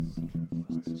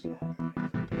Welcome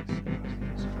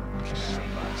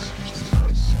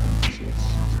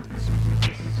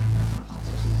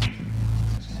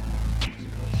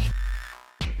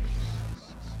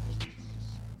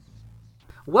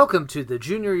to the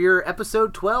junior year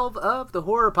episode 12 of the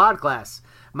Horror Podcast.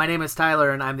 My name is Tyler,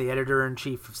 and I'm the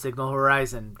editor-in-chief of Signal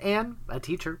Horizon and a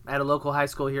teacher at a local high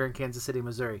school here in Kansas City,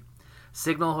 Missouri.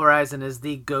 Signal Horizon is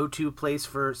the go-to place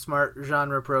for smart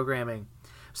genre programming.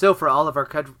 So for all of our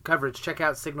coverage, check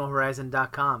out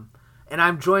signalhorizon.com. And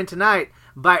I'm joined tonight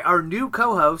by our new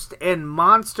co-host and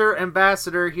monster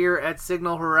ambassador here at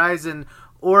Signal Horizon,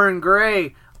 Oren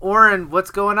Gray. Oren,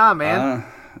 what's going on, man?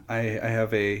 I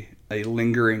have a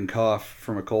lingering cough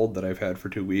from a cold that I've had for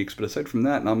 2 weeks, but aside from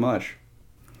that, not much.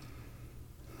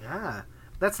 Yeah,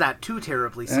 that's not too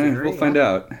terribly scary. We'll find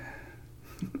out.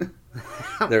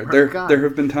 There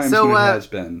have been times when it has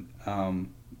been.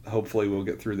 Hopefully we'll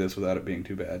get through this without it being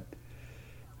too bad.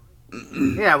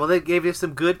 Yeah, well, they gave you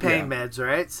some good pain meds,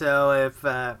 right? So if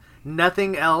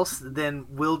nothing else, then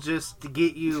we'll just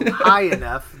get you high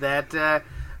enough that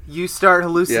you start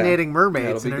hallucinating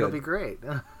mermaids, and it'll be great.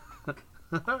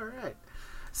 All right.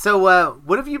 So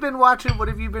what have you been watching? What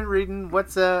have you been reading?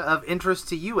 What's of interest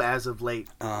to you as of late?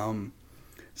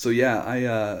 So yeah,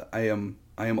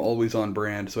 I am always on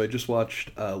brand. So I just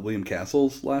watched William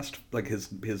Castle's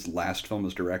his last film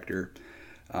as director,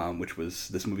 which was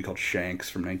this movie called Shanks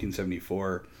from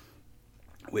 1974,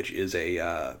 which is a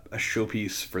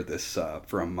showpiece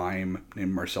for a mime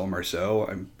named Marcel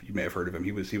Marceau. You may have heard of him.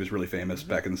 He was really famous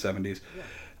back in the 70s. Yeah.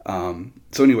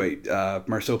 So anyway,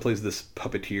 Marceau plays this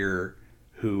puppeteer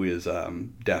who is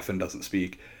deaf and doesn't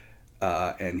speak,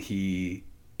 and he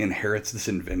inherits this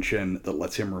invention that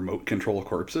lets him remote control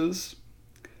corpses.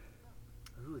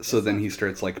 So then he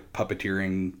starts like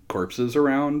puppeteering corpses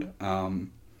around,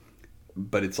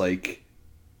 but it's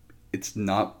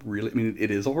not really. I mean, it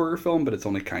is a horror film, but it's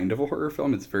only kind of a horror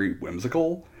film. It's very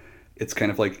whimsical. It's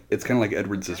kind of like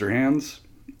Edward Scissorhands,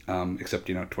 except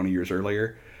 20 years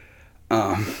earlier,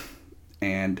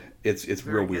 and it's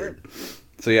real weird.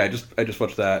 So yeah, I just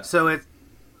watched that. So it's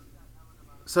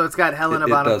got Helena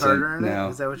Bonham Carter in it? No.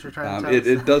 Is that what you're trying to tell us?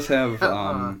 It does have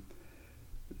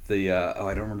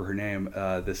I don't remember her name.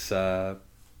 This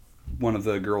one of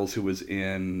the girls who was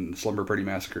in Slumber Party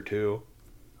Massacre 2.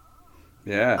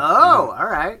 Yeah. Oh, all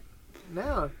right.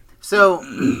 No. So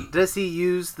does he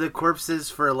use the corpses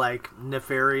for like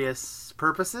nefarious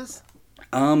purposes?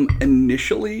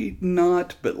 Initially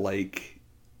not, but like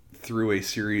through a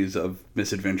series of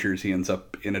misadventures, he ends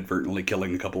up inadvertently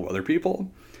killing a couple of other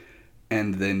people,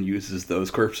 and then uses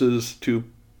those corpses to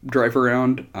drive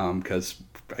around, because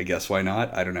I guess why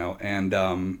not? I don't know. And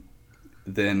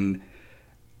then,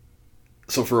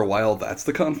 so for a while that's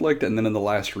the conflict, and then in the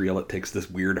last reel it takes this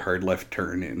weird hard left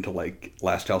turn into like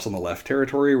Last House on the Left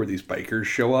territory, where these bikers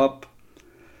show up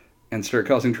and start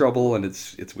causing trouble, and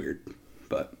it's weird,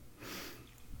 but...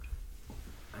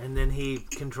 And then he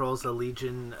controls a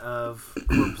legion of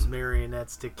corpse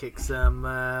marionettes to kick some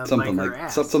something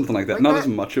ass. Something like that. Not as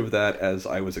much of that as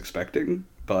I was expecting,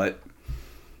 but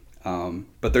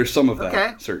there's some of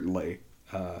that, certainly.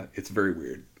 It's very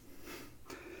weird.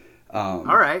 All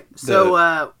right.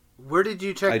 So where did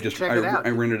you check it out? I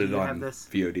rented it on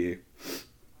VOD.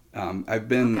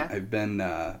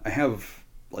 I have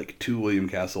like 2 William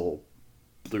Castle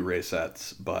Blu-ray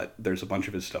sets, but there's a bunch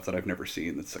of his stuff that I've never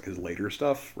seen. That's like his later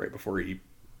stuff, right before he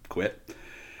quit.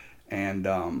 And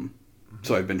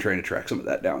so I've been trying to track some of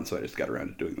that down, so I just got around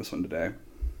to doing this one today.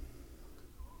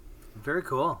 Very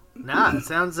cool. Nah, it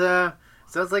sounds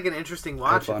like an interesting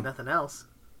watch, if nothing else.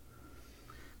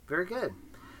 Very good.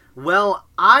 Well,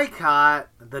 I caught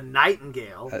The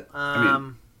Nightingale.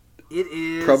 It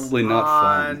is probably not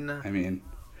fun. I mean...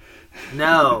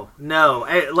 No.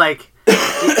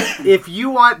 If you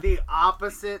want the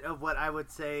opposite of what I would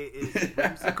say is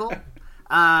whimsical,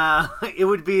 it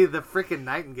would be The Frickin'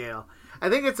 Nightingale. I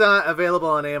think it's available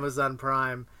on Amazon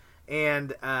Prime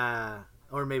and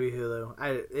or maybe Hulu.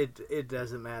 It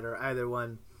doesn't matter, either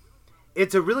one.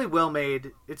 It's a really well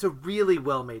made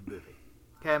movie.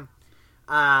 Okay,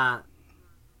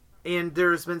 and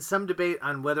there's been some debate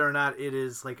on whether or not it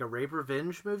is like a rape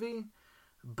revenge movie,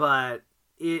 but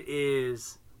it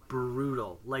is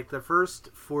brutal. Like the first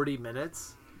 40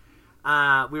 minutes,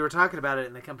 we were talking about it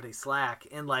in the company Slack,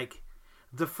 and like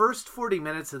the first 40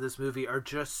 minutes of this movie are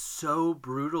just so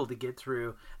brutal to get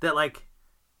through that like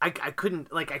I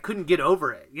couldn't get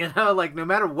over it, like no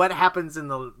matter what happens in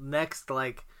the next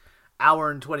like hour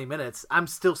and 20 minutes, I'm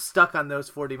still stuck on those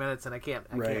 40 minutes and I can't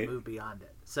move beyond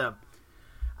it. So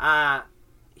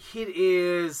it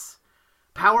is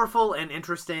powerful and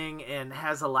interesting and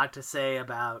has a lot to say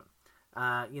about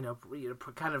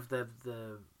kind of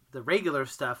the regular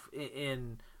stuff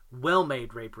in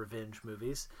well-made rape revenge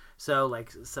movies. So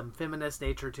like some feminist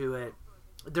nature to it.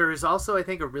 There is also, I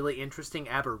think, a really interesting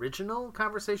Aboriginal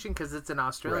conversation because it's an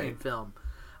Australian film.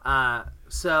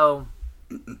 So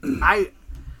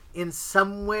in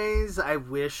some ways, I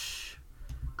wish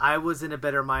I was in a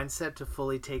better mindset to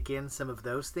fully take in some of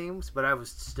those themes, but I was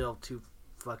still too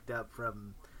fucked up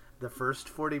from the first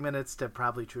 40 minutes to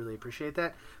probably truly appreciate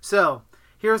that. So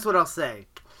here's what I'll say.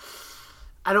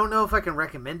 I don't know if I can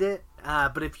recommend it,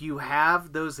 but if you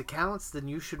have those accounts, then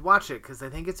you should watch it because I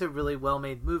think it's a really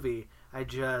well-made movie. I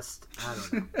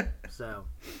don't know. So,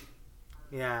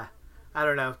 yeah, I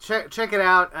don't know. Check it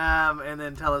out, and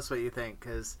then tell us what you think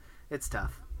because it's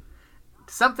tough.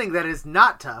 Something that is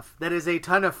not tough, that is a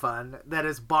ton of fun, that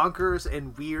is bonkers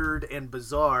and weird and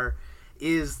bizarre,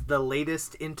 is the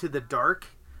latest Into the Dark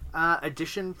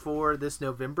edition for this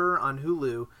November on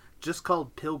Hulu, just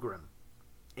called Pilgrim.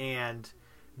 And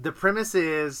the premise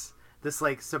is this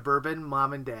like suburban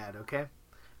mom and dad, okay?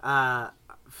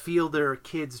 Feel their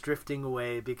kids drifting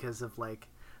away because of like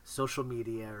social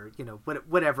media or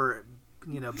whatever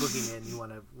boogeyman you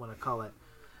want to call it.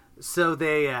 So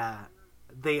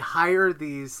they hire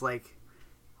these like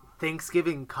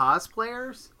Thanksgiving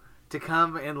cosplayers to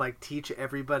come and like teach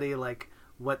everybody like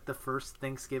what the first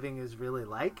Thanksgiving is really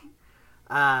like.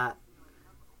 And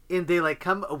they like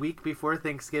come a week before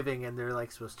Thanksgiving and they're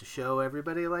like supposed to show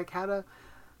everybody like how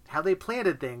they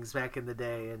planted things back in the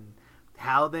day and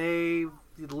how they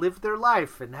lived their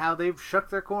life and how they've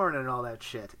shucked their corn and all that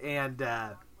shit. And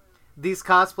these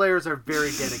cosplayers are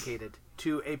very dedicated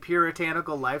to a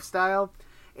puritanical lifestyle,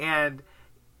 and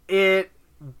it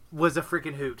was a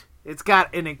freaking hoot. It's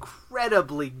got an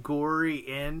incredibly gory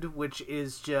end, which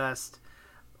is just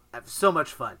so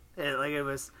much fun. It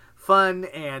was fun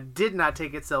and did not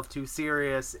take itself too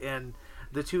serious, and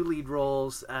the two lead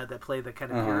roles that play the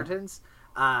kind of Puritans,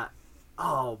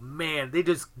 oh man, they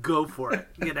just go for it,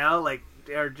 like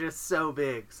they're just so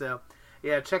big. So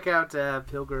yeah, check out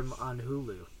Pilgrim on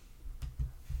Hulu.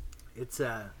 It's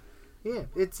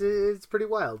pretty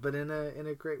wild, but in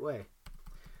a great way.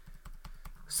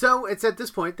 So it's at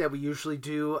this point that we usually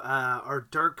do our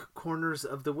dark corners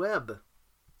of the web.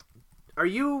 Are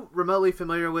you remotely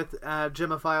familiar with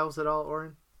Gemma Files at all,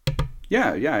 Oren?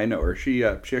 Yeah, I know her. She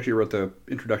actually wrote the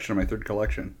introduction to my third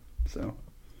collection. So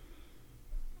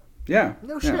yeah.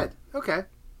 No shit. Okay.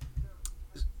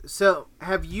 So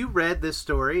have you read this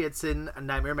story? It's in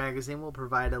Nightmare Magazine. We'll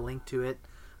provide a link to it.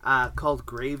 Called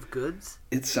Grave Goods.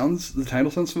 The title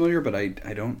sounds familiar, but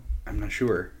I'm not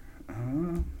sure.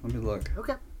 Let me look.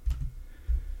 Okay.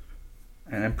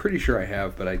 And I'm pretty sure I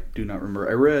have, but I do not remember.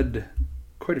 I read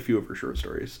quite a few of her short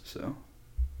stories, so.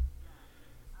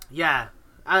 Yeah,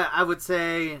 I would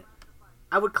say,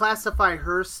 I would classify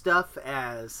her stuff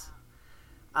as,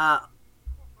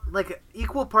 like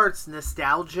equal parts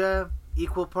nostalgia,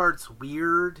 equal parts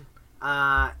weird,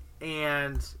 and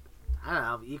I don't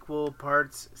know, equal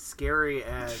parts scary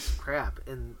as crap.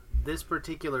 And this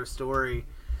particular story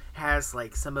has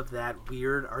like some of that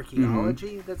weird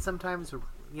archaeology that sometimes,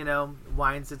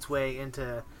 winds its way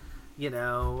into,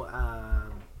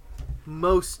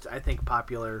 most, I think,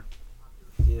 popular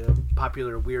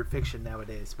weird fiction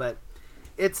nowadays. But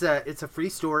it's a free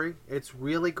story. It's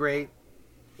really great.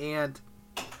 And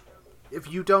if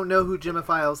you don't know who Gemma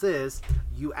Files is,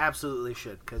 you absolutely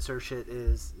should, because her shit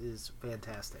is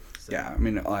fantastic. So. Yeah, I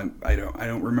mean, I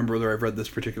don't remember whether I've read this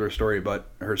particular story, but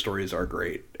her stories are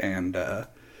great. And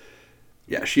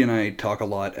yeah, she and I talk a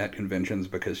lot at conventions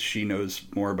because she knows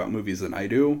more about movies than I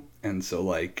do, and so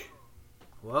like,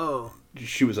 whoa,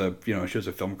 she was a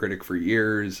film critic for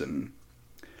years, and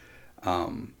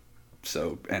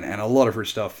so and a lot of her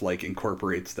stuff like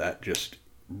incorporates that just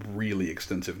really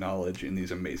extensive knowledge in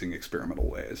these amazing experimental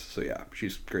ways. So yeah,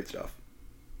 she's great stuff.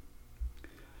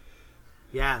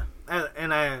 Yeah,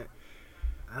 and I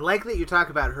like that you talk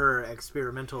about her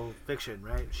experimental fiction,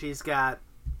 right? She's got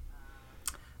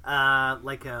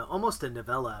almost a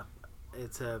novella.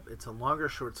 It's a longer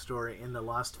short story in the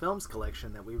Lost Films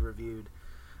collection that we reviewed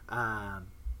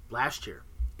last year,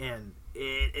 and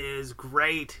it is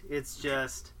great. It's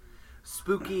just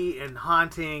spooky and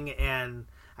haunting, and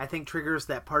I think triggers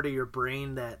that part of your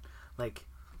brain that, like,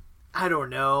 I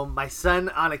don't know, my son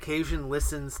on occasion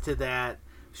listens to that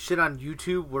shit on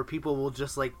YouTube where people will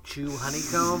just like chew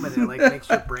honeycomb and it like makes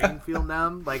your brain feel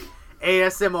numb, like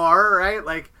ASMR, right?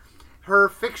 Like, her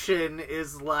fiction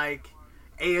is like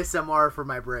ASMR for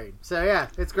my brain. So yeah,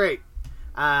 it's great.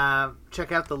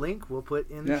 Check out the link we'll put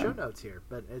in the show notes here.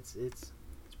 But it's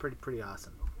pretty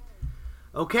awesome.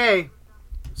 Okay,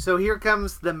 So here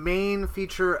comes the main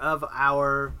feature of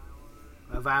our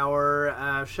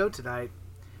show tonight,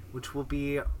 which will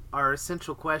be our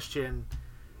essential question.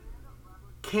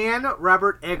 Can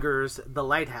Robert Eggers' The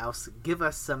Lighthouse give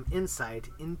us some insight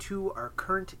into our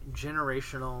current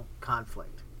generational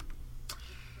conflict?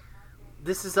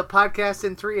 This is a podcast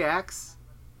in 3 acts.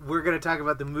 We're going to talk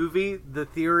about the movie, the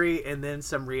theory, and then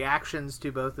some reactions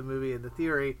to both the movie and the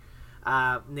theory,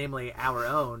 namely our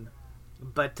own.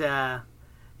 But,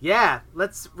 yeah,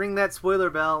 let's ring that spoiler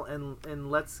bell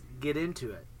and let's get into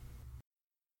it.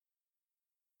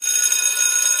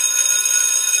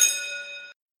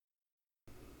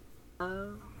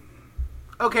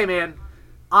 Okay, man.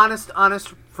 Honest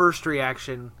first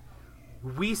reaction.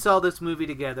 We saw this movie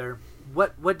together.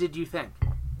 What did you think?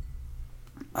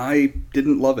 I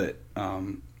didn't love it.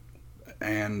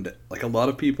 And like a lot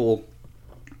of people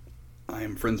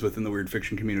I'm friends with in the weird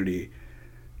fiction community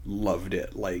loved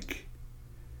it. Like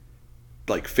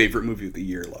favorite movie of the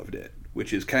year loved it,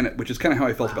 which is kind of how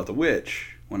I felt about The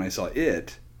Witch when I saw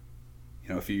it,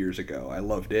 a few years ago. I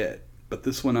loved it. But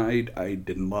this one I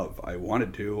didn't love. I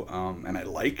wanted to, and I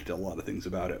liked a lot of things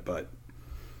about it, but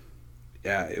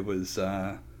yeah, it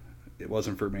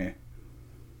wasn't for me.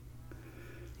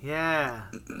 Yeah.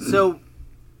 So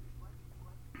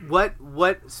what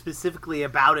specifically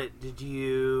about it did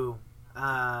you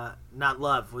not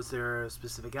love? Was there a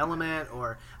specific element,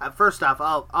 or first off,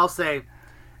 I'll say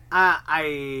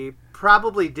I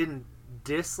probably didn't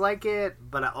dislike it,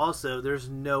 but also there's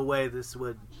no way this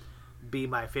would be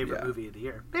my favorite movie of the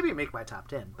year. Maybe make my top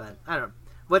 10, but I don't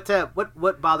know.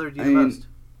 What bothered you the most?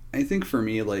 I think for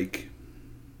me, like,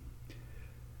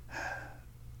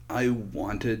 I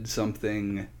wanted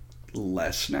something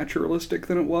less naturalistic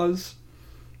than it was.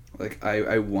 Like,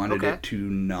 I wanted it to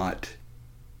not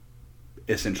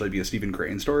essentially be a Stephen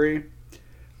Crane story.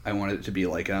 I wanted it to be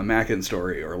like a Mackin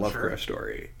story or a Lovecraft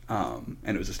story. And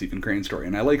it was a Stephen Crane story.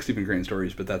 And I like Stephen Crane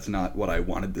stories, but that's not what I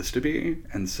wanted this to be.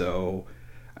 And so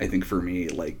I think for me,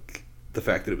 like, the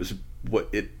fact that it was what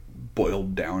it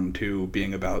boiled down to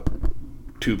being about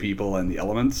two people and the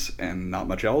elements and not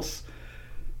much else,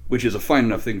 which is a fine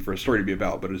enough thing for a story to be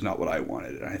about, but is not what I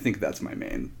wanted. And I think that's my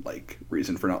main, like,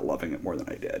 reason for not loving it more than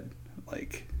I did.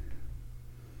 Like,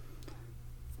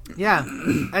 yeah,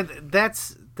 and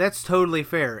that's totally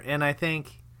fair. And I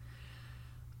think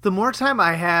the more time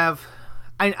I have,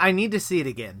 I need to see it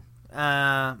again.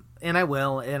 And I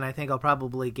will, and I think I'll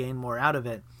probably gain more out of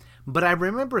it. But I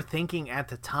remember thinking at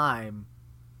the time,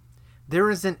 there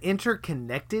is an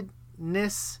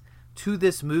interconnectedness to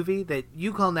this movie that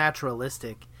you call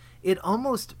naturalistic. It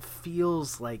almost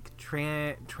feels like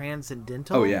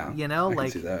transcendental. Oh yeah, I can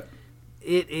see that.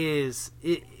 It is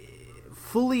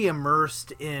fully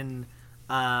immersed in,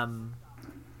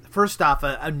 first off,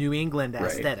 a New England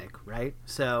aesthetic, right?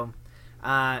 So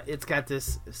it's got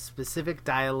this specific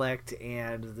dialect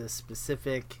and this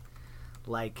specific,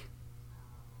 like,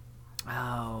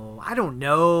 I don't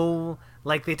know.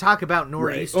 Like, they talk about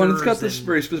nor'easters. Right. Oh, and it's got this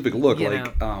very specific look.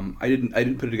 Like, I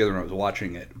didn't put it together when I was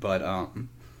watching it, but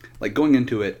like, going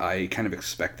into it, I kind of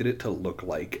expected it to look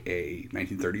like a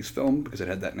 1930s film because it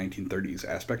had that 1930s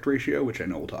aspect ratio, which I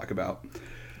know we'll talk about.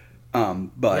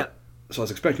 But so I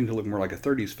was expecting it to look more like a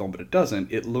 30s film, but it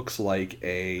doesn't. It looks like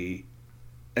an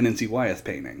N.C. Wyeth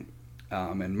painting.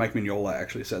 And Mike Mignola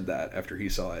actually said that after he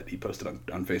saw it. He posted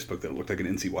on Facebook that it looked like an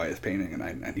N.C. Wyeth painting,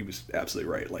 and he was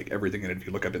absolutely right. Like, everything in it, if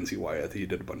you look up N.C. Wyeth, he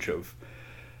did a bunch of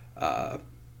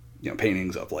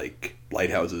paintings of, like,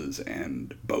 lighthouses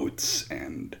and boats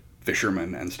and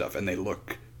fishermen and stuff, and they're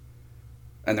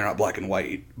not black and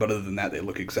white, but other than that, they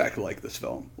look exactly like this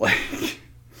film. Like,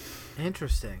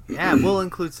 interesting. Yeah, we'll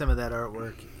include some of that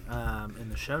artwork in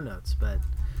the show notes, but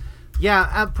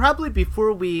yeah, probably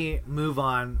before we move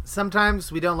on,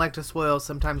 sometimes we don't like to spoil,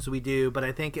 sometimes we do, but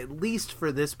I think at least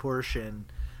for this portion,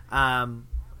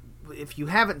 if you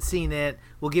haven't seen it,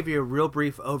 we'll give you a real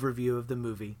brief overview of the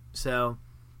movie. So,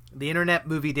 the Internet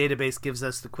Movie Database gives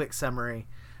us the quick summary.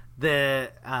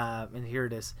 And here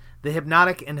it is. The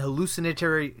hypnotic and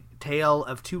hallucinatory tale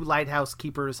of two lighthouse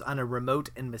keepers on a remote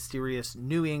and mysterious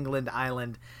New England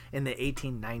island in the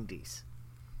 1890s.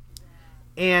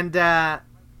 And,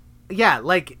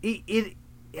 like, it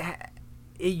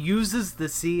uses the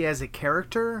sea as a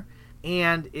character,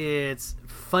 and it's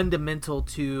fundamental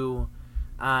to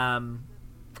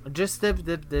just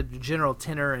the general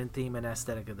tenor and theme and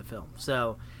aesthetic of the film.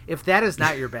 So, if that is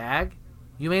not your bag,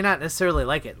 you may not necessarily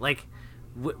like it. Like,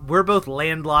 we're both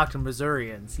landlocked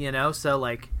Missourians, so,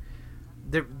 like,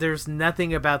 there's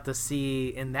nothing about the sea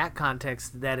in that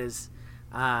context that is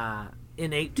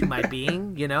innate to my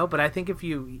being, but I think if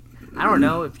you I don't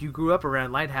know, if you grew up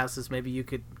around lighthouses, maybe you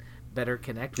could better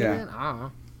connect with it. I don't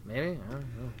know. Maybe. I don't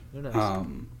know. Who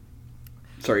knows?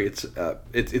 Sorry, it's So,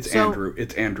 Andrew.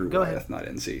 It's Andrew go Wyeth, ahead. not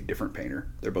NC. Different painter.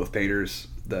 They're both painters.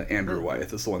 The Andrew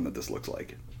Wyeth is the one that this looks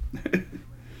like.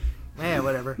 Yeah,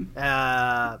 whatever.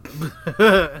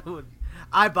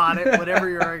 I bought it. Whatever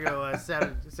your argument was,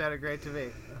 sounded great to me.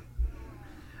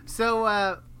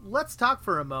 So let's talk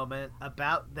for a moment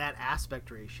about that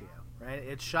aspect ratio. Right,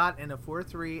 it's shot in a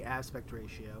 4:3 aspect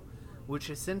ratio, which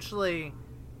essentially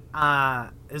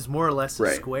is more or less a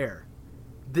Right. square.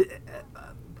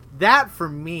 That for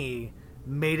me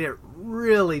made it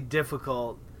really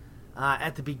difficult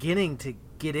at the beginning to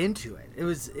get into it. It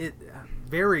was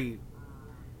very.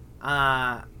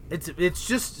 It's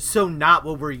just so not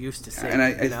what we're used to seeing. And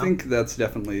I think that's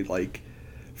definitely, like,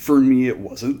 for me, it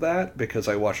wasn't that, because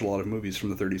I watched a lot of movies from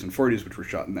the 30s and 40s which were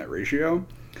shot in that ratio.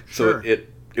 Sure. So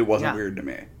it wasn't weird to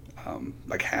me.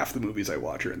 Like, half the movies I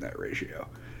watch are in that ratio.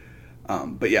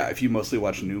 But yeah, if you mostly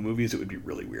watch new movies, it would be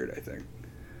really weird, I think.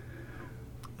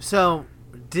 So,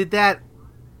 did that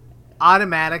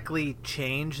automatically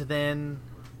change then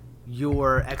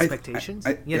your expectations?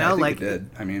 I think it did.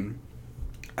 I mean,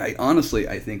 I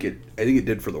think it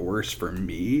did for the worse for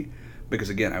me, because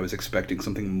again, I was expecting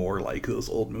something more like those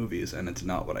old movies, and it's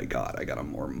not what I got. I got a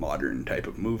more modern type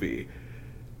of movie,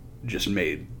 just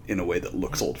made in a way that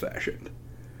looks old-fashioned.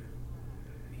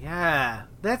 Yeah,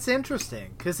 that's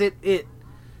interesting, because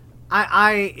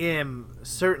I am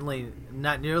certainly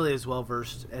not nearly as well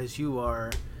versed as you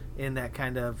are in that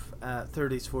kind of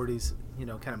 30s, 40s,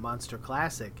 kind of monster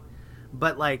classic.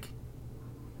 But, like,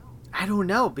 I don't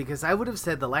know, because I would have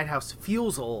said The Lighthouse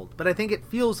feels old, but I think it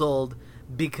feels old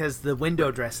because the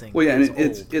window dressing. Well, yeah, and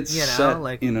is it's old, set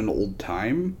like, in an old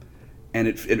time, and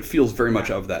it feels very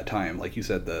much of that time. Like you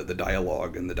said, the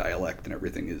dialogue and the dialect and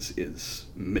everything is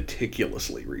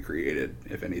meticulously recreated,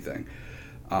 if anything.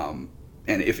 And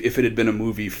if it had been a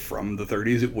movie from the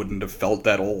 30s, it wouldn't have felt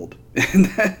that old.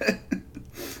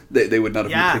 They would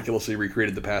not have meticulously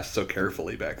recreated the past so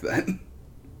carefully back then.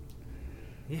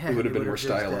 Yeah, it would have been more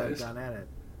stylized. Gone at it.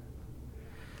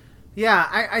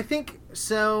 Yeah, I think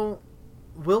so.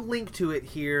 We'll link to it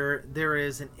here. There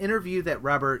is an interview that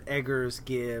Robert Eggers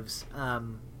gives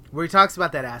where he talks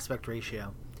about that aspect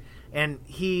ratio. And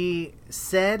he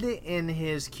said in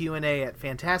his Q&A at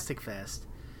Fantastic Fest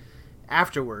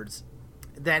afterwards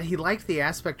that he liked the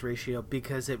aspect ratio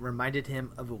because it reminded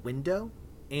him of a window,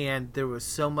 and there was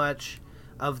so much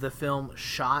of the film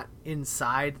shot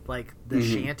inside, like, the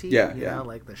shanty,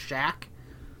 like the shack,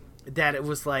 that it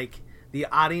was like the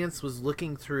audience was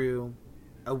looking through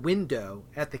a window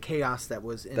at the chaos that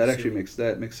was ensuing. That actually makes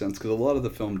sense, because a lot of the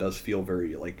film does feel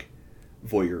very, like,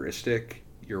 voyeuristic.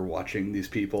 You're watching these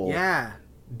people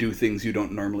do things you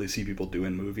don't normally see people do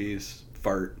in movies: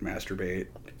 fart, masturbate.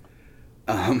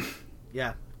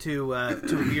 To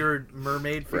weird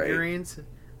mermaid figurines. Right.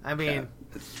 I mean,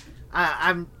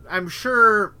 I'm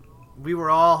sure we were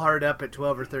all hard up at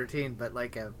 12 or 13, but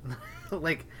like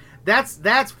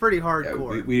that's pretty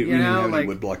hardcore. Yeah, we didn't have any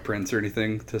woodblock prints or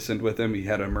anything to send with him. He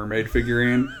had a mermaid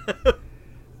figurine.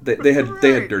 they had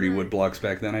dirty woodblocks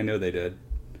back then. I know they did.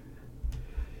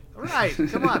 Right,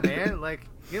 come on, man. Like,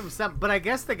 give him something. But I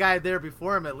guess the guy there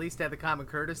before him at least had the common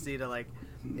courtesy to, like,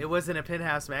 it wasn't a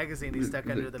Penthouse magazine he stuck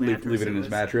under the mattress. Leave it in his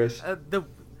mattress. The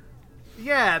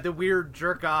weird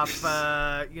jerk off,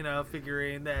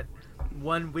 figurine that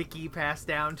one wiki passed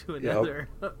down to another.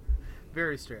 Yep.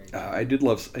 Very strange. I did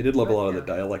love a lot of the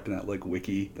dialect in that, like,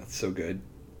 wiki. That's so good.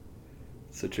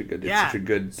 Such a good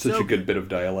bit of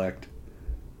dialect.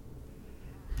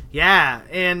 Yeah,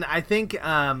 and I think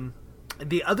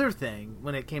the other thing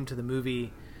when it came to the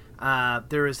movie,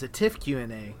 there was a TIFF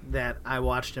Q&A that I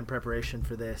watched in preparation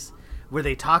for this, where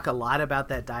they talk a lot about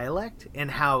that dialect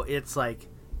and how it's, like,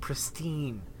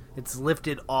 pristine. It's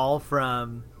lifted all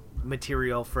from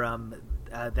material from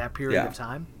that period of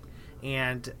time.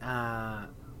 And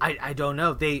I don't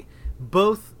know. They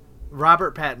both,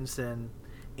 Robert Pattinson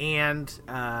and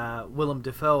Willem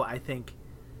Dafoe, I think,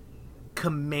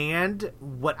 command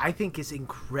what I think is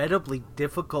incredibly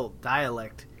difficult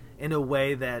dialect in a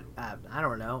way that I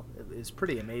don't know, is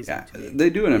pretty amazing. To me, they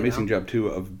do an amazing job too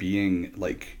of being,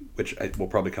 like, which will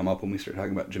probably come up when we start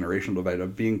talking about generational divide,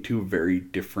 of being two very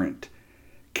different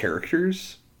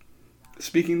characters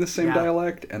speaking the same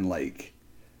dialect, and, like,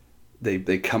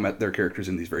 they come at their characters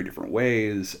in these very different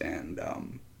ways, and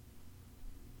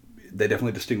they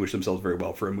definitely distinguish themselves very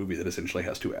well for a movie that essentially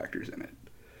has two actors in it.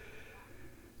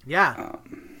 Yeah.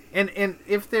 And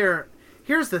if they're...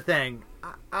 Here's the thing.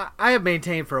 I have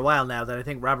maintained for a while now that I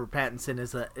think Robert Pattinson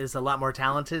is a lot more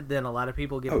talented than a lot of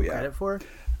people give him credit for.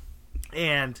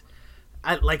 And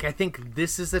I think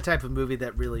this is the type of movie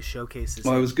that really showcases.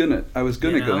 Well, I was gonna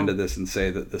go into this and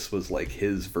say that this was like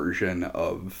his version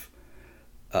of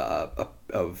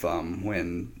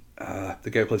when the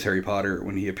guy who plays Harry Potter,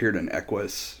 when he appeared in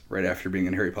Equus right after being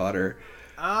in Harry Potter.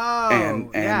 Oh,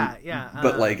 yeah.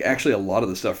 But like, actually, a lot of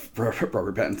the stuff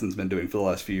Robert Pattinson's been doing for the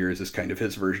last few years is kind of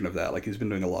his version of that. Like, he's been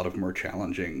doing a lot of more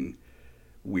challenging,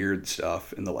 weird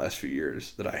stuff in the last few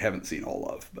years that I haven't seen all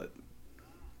of. But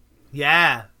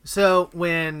yeah, so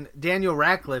when Daniel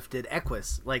Radcliffe did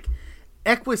Equus, like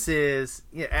Equus is,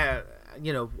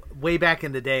 way back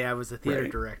in the day, I was a theater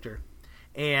director,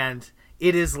 and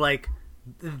it is like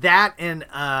that and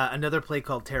another play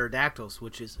called Pterodactyls,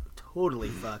 which is totally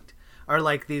fucked. Are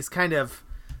like these kind of,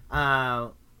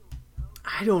 I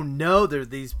don't know, they're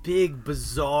these big,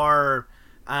 bizarre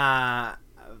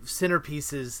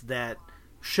centerpieces that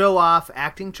show off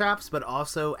acting chops, but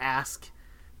also ask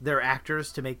their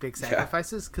actors to make big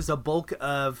sacrifices. Because a bulk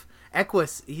of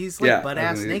Equus, he's like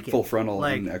butt-ass naked. Full frontal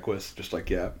like, in Equus, just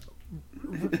like,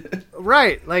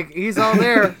 Right, like he's all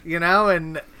there,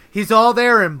 and he's all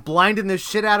there and blinding the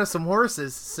shit out of some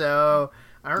horses, so...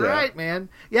 All right, man.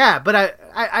 Yeah, but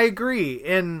I agree.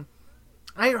 And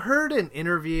I heard an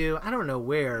interview, I don't know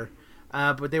where,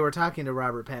 but they were talking to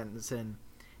Robert Pattinson.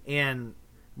 And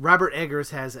Robert Eggers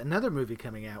has another movie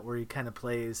coming out where he kind of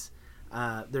plays,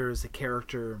 there's a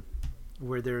character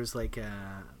where there's like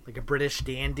a British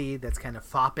dandy that's kind of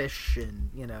foppish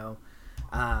and,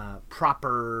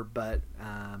 proper but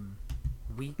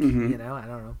weak, I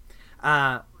don't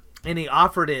know. And he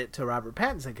offered it to Robert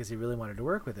Pattinson because he really wanted to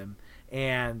work with him.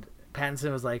 And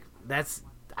Pattinson was like,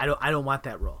 I don't want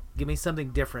that role. Give me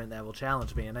something different that will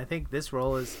challenge me. And I think this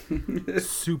role is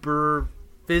super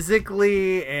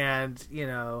physically and,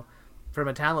 from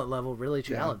a talent level, really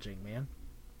challenging, man.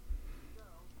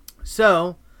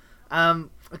 So, a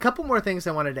couple more things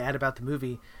I wanted to add about the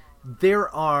movie.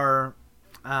 There are,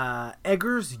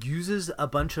 Eggers uses a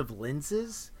bunch of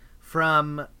lenses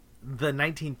from the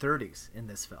 1930s in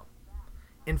this film.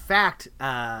 In fact,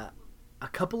 a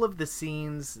couple of the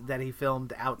scenes that he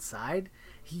filmed outside,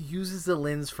 he uses a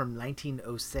lens from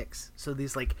 1906. So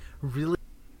these like really...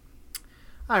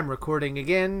 I'm recording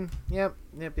again. Yep.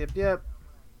 I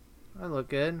look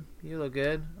good. You look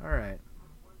good. All right.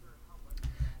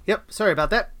 Yep. Sorry about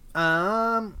that.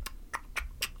 I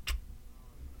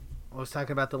was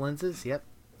talking about the lenses. Yep.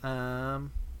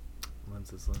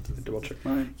 Lenses. Double check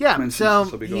mine. Yeah, so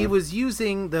he was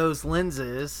using those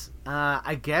lenses,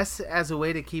 I guess, as a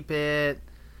way to keep it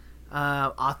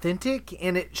authentic.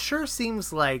 And it sure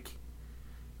seems like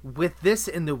with this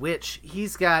and The Witch,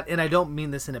 he's got, and I don't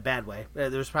mean this in a bad way,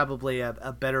 there's probably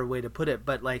a better way to put it,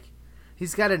 but like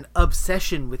he's got an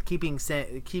obsession with keeping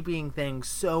things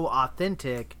so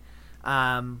authentic.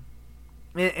 And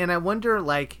I wonder,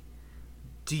 like,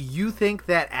 do you think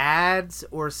that adds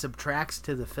or subtracts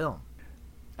to the film?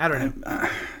 I don't know.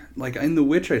 Like in The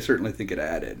Witch, I certainly think it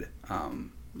added.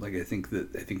 Like I think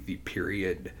the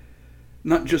period,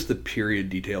 not just the period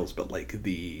details, but like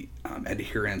the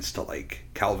adherence to like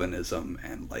Calvinism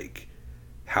and like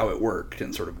how it worked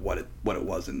and sort of what it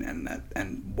was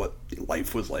and what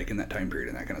life was like in that time period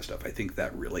and that kind of stuff. I think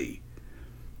that really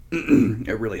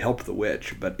it really helped The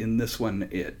Witch. But in this one,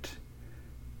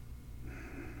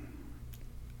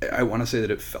 I want to say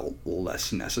that it felt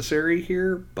less necessary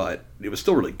here, but it was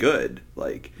still really good.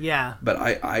 Like, yeah. But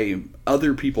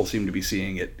other people seem to be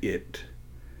seeing it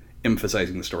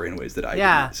emphasizing the story in ways that I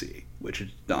didn't see, which does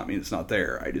not mean it's not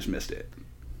there. I just missed it.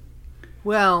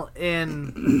 Well,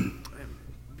 and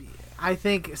I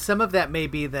think some of that may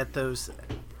be that those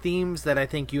themes that I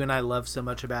think you and I love so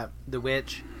much about The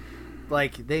Witch,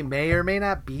 like they may or may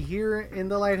not be here in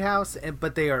the Lighthouse,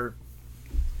 but they are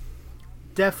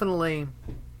definitely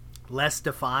less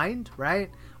defined, right?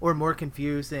 Or more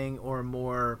confusing, or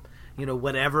more,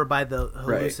 whatever, by the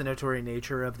hallucinatory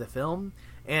nature of the film.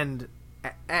 And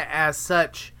as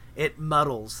such, it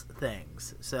muddles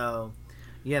things. So,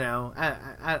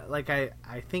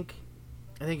 I think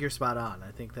you're spot on.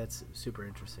 I think that's super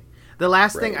interesting. The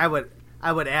last thing I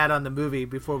would add on the movie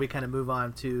before we kind of move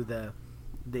on to the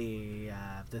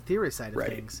theory side of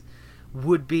things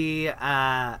would be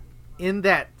in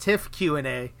that TIFF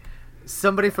Q&A.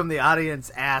 Somebody from the audience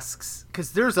asks,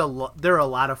 because there are a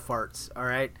lot of farts, all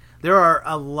right? There are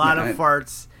a lot of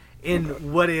farts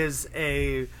in what is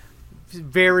a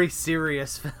very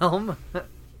serious film.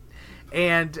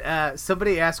 And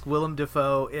somebody asked Willem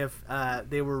Dafoe if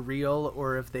they were real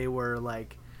or if they were,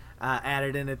 like,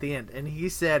 added in at the end. And he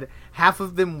said half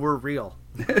of them were real.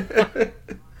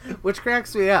 Which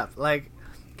cracks me up. Like,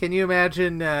 can you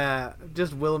imagine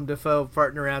just Willem Dafoe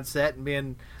farting around set and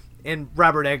being And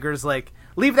Robert Eggers like,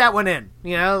 leave that one in.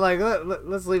 You know, like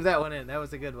let's leave that one in. That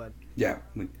was a good one. Yeah,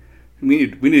 we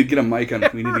need to get a mic on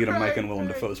Willem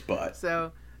Dafoe's butt.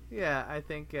 So yeah, I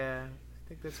think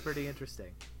that's pretty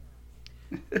interesting.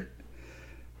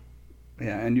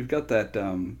 Yeah, and you've got that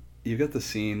you've got the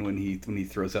scene when he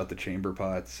throws out the chamber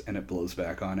pots and it blows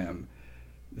back on him.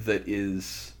 That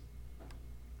is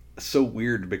so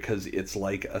weird because it's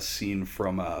like a scene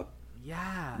from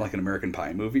like an American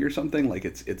Pie movie or something. Like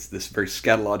it's this very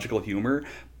scatological humor,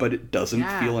 but it doesn't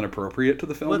feel inappropriate to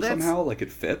the film somehow. Like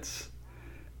it fits,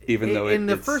 even though in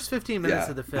the first 15 minutes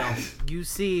of the film, you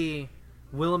see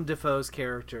Willem Dafoe's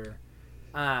character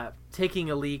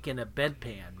taking a leak in a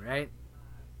bedpan, right?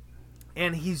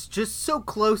 And he's just so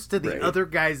close to the other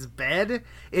guy's bed,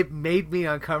 it made me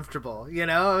uncomfortable. You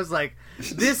know, I was like,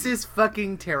 this is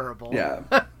fucking terrible. Yeah.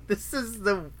 This is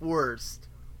the worst.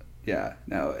 Yeah,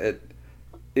 no,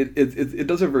 it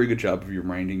does a very good job of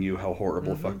reminding you how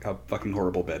horrible, how fucking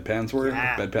horrible bedpans were.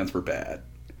 Yeah. Bedpans were bad.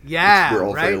 Yeah, we're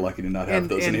all very lucky to not have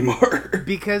those anymore.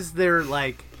 Because they're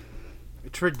like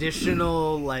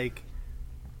traditional, like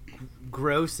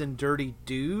gross and dirty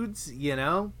dudes, you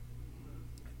know?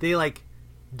 They like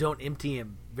don't empty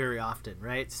him very often,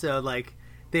 right? So like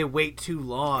they wait too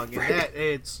long, and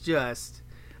it's just,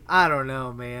 I don't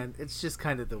know, man. It's just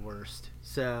kind of the worst.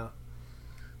 So,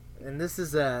 and this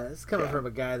is it's coming from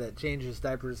a guy that changes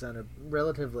diapers and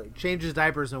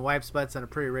wipes butts on a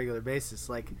pretty regular basis.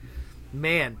 Like,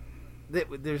 man,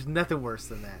 there's nothing worse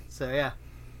than that. So yeah,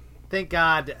 thank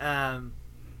God.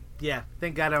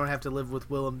 Thank God I don't have to live with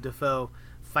Willem Dafoe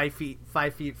 5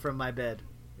 feet from my bed.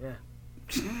 Yeah.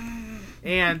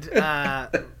 And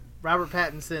Robert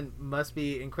Pattinson must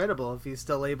be incredible if he's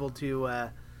still able to,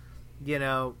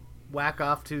 whack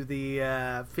off to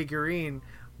the figurine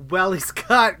while he's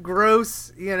got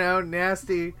gross,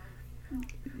 nasty.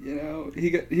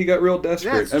 He got real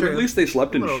desperate. Yeah, at least they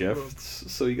slept in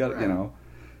shifts, so he got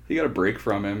he got a break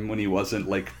from him when he wasn't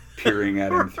like peering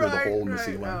at him through the hole in the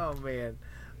ceiling. Oh man,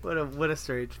 what a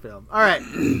strange film. All right,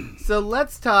 so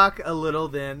let's talk a little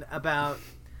then about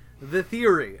the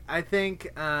theory. I think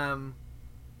I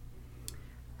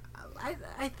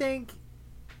think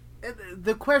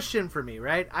the question for me,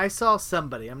 right? I saw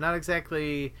somebody, I'm not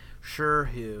exactly sure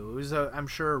who, it was I'm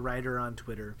sure a writer on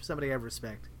Twitter, somebody I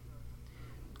respect,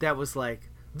 that was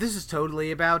like, this is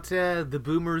totally about the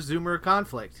boomer-zoomer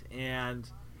conflict. And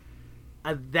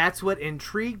that's what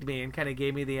intrigued me and kind of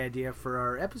gave me the idea for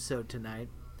our episode tonight.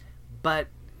 But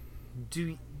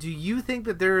do you think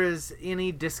that there is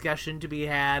any discussion to be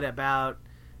had about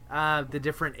the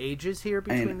different ages here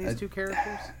between these two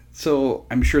characters? So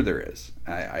I'm sure there is.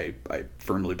 I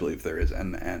firmly believe there is.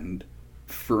 And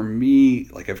for me,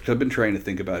 like I've been trying to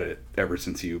think about it ever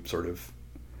since you sort of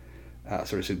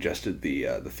suggested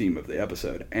the theme of the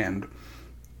episode. And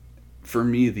for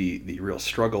me, the real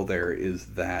struggle there is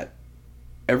that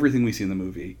everything we see in the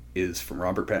movie is from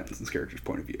Robert Pattinson's character's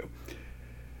point of view.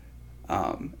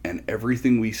 And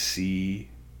everything we see,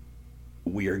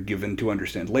 we are given to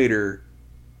understand later,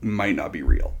 might not be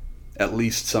real. At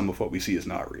least some of what we see is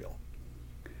not real.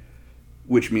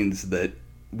 Which means that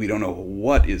we don't know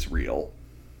what is real,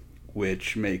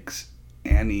 which makes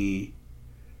any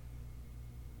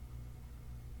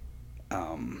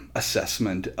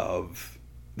assessment of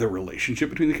the relationship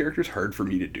between the characters hard for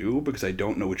me to do, because I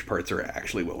don't know which parts are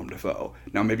actually Willem Dafoe.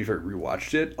 Now, maybe if I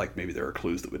rewatched it, like maybe there are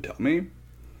clues that would tell me.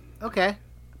 Okay.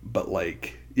 But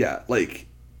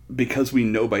because we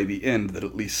know by the end that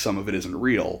at least some of it isn't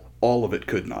real, all of it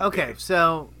could not be. Okay,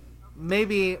 so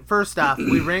maybe, first off,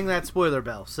 we ring that spoiler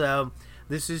bell. So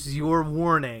this is your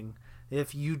warning.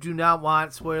 If you do not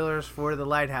want spoilers for The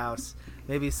Lighthouse,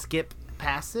 maybe skip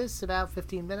past this about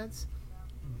 15 minutes.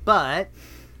 But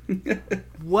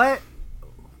what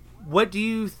do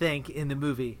you think in the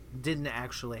movie didn't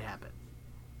actually happen?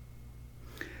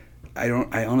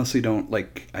 I honestly don't,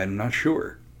 I'm not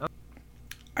sure.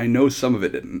 I know some of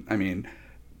it didn't. I mean,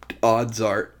 odds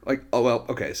are,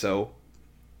 okay, so,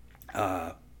 actually,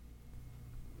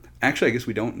 I guess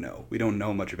we don't know. We don't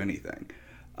know much of anything.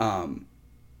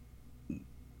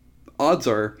 Odds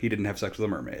are he didn't have sex with a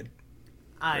mermaid.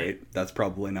 Right? That's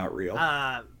probably not real.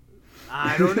 I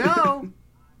don't know.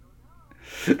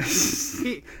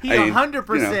 He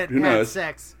 100% had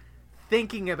sex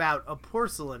thinking about a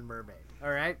porcelain mermaid. All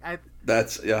right,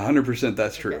 that's 100%.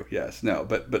 That's true. Okay. Yes, no,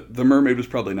 but the mermaid was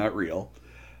probably not real.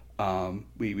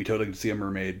 We totally could see a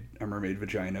mermaid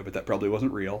vagina, but that probably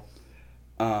wasn't real.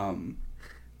 The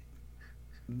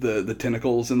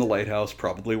tentacles in the lighthouse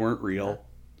probably weren't real.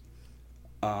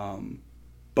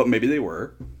 But maybe they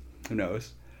were. Who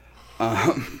knows?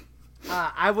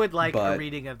 I would like a But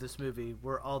reading of this movie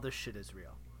where all this shit is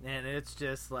real, and it's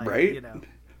just like right, you know,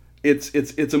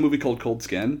 it's a movie called Cold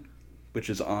Skin, which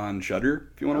is on Shudder.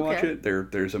 If you want to watch Okay.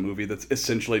 it, there's a movie that's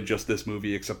essentially just this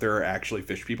movie, except there are actually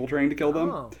fish people trying to kill them.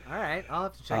 oh, all right, I'll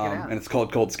have to check it out. And it's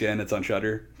called Cold Skin. It's on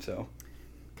Shudder. So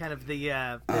Kind of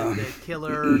the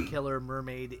killer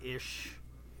mermaid ish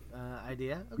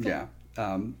idea. Okay.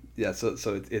 yeah. So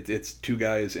it's two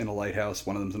guys in a lighthouse.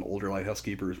 One of them's an older lighthouse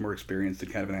keeper who's more experienced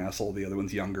and kind of an asshole. The other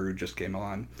one's younger, who just came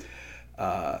on.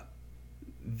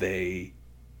 They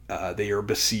are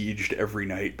besieged every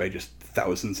night by just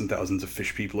thousands and thousands of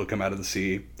fish people who come out of the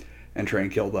sea and try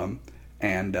and kill them.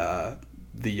 And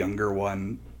the younger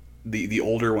one, the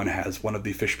older one, has one of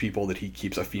the fish people that he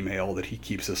keeps, a female that he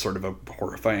keeps as sort of a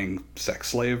horrifying sex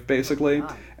slave, basically.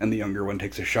 Oh, and the younger one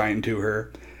takes a shine to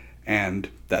her, and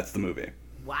that's the movie.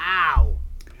 wow.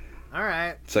 All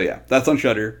right. So yeah, that's on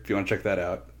Shudder if you want to check that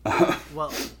out.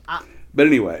 Well, But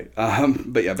anyway,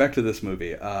 but yeah, back to this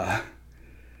movie.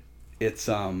 It's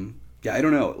yeah, I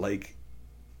don't know, like,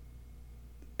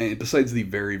 and besides the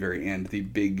very, very end, the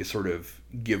big sort of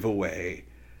giveaway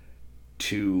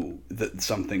to that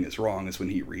something is wrong is when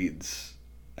he reads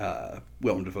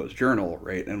Willem Dafoe's journal,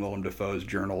 right? And Willem Dafoe's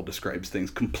journal describes things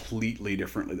completely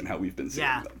differently than how we've been seeing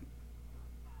them.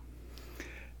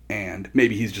 And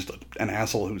maybe he's just an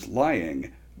asshole who's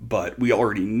lying, but we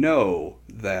already know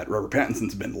that Robert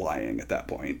Pattinson's been lying at that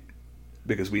point,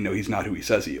 because we know he's not who he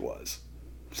said he was.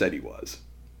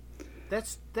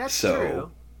 that's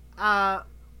So- true.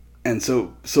 And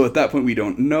so at that point we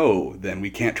don't know, then we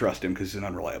can't trust him because he's an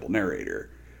unreliable narrator.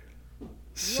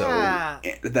 So Yeah.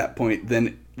 at that point,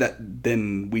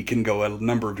 then we can go a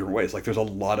number of different ways. Like, there's a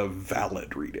lot of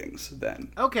valid readings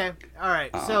then, Okay. All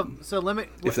right. So let me,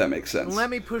 if that makes sense. let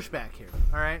me push back here.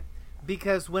 All right.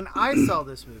 Because when I saw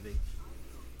this movie,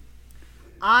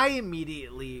 I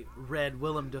immediately read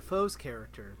Willem Dafoe's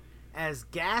character as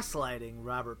gaslighting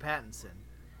Robert Pattinson.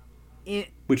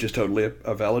 Which is totally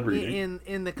a valid reading.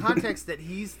 In the context that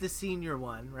he's the senior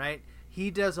one, right? He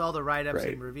does all the write-ups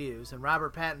Right. and reviews, and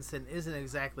Robert Pattinson isn't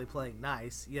exactly playing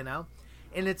nice, you know?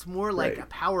 And it's more like Right. a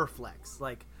power flex.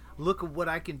 Like, look at what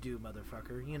I can do,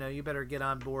 motherfucker. You know, you better get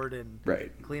on board and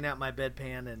Right. clean out my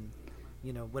bedpan and,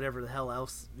 you know, whatever the hell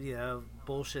else, you know,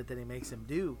 bullshit that he makes him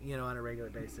do, you know, on a regular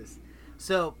basis.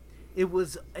 So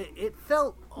it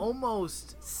felt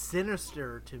almost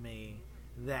sinister to me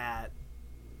that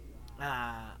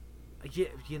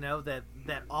you know, that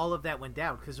all of that went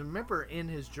down. Because remember, in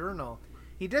his journal,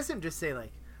 he doesn't just say,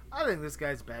 like, I think this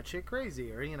guy's batshit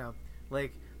crazy, or, you know,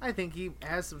 like, I think he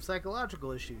has some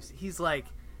psychological issues. He's like,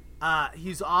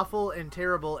 he's awful and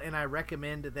terrible, and I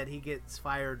recommend that he gets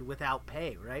fired without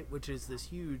pay, right? Which is this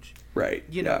huge, Right.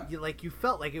 you know, yeah. you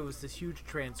felt like it was this huge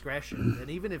transgression. And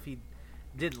even if he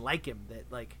didn't like him,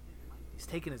 that, like, he's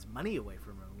taking his money away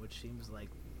from him, which seems like,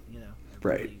 you know, a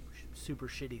Right. really super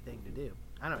shitty thing to do.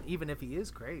 I don't know, even if he is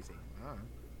crazy. I don't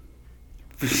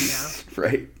know. Yeah.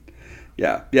 Right.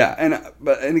 Yeah.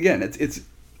 And again, it's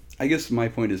I guess my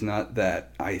point is not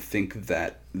that I think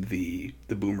that the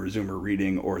Boomer Zoomer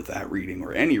reading or that reading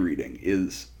or any reading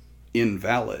is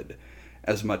invalid,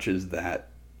 as much as that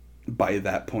by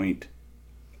that point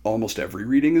almost every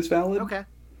reading is valid. Okay.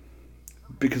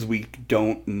 Because we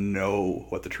don't know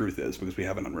what the truth is, because we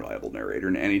have an unreliable narrator,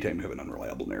 and anytime you have an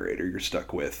unreliable narrator, you're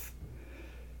stuck with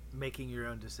Making your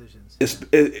own decisions.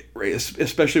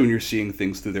 Especially when you're seeing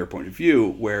things through their point of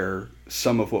view, where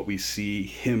some of what we see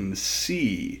him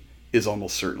see is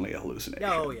almost certainly a hallucination.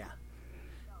 Oh, yeah.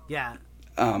 Yeah.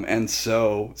 And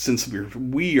so, since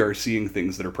we are seeing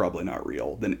things that are probably not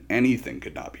real, then anything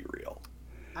could not be real.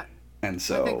 And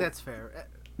so I think that's fair.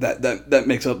 that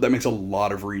makes a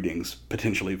lot of readings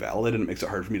potentially valid, and it makes it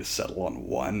hard for me to settle on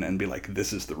one and be like,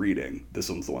 this is the reading, this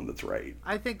one's the one that's right.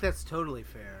 I think that's totally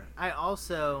fair. I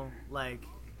also, like,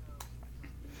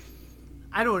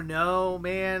 I don't know,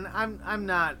 man. I'm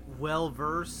not well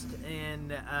versed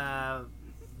in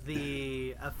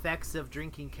the effects of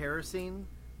drinking kerosene,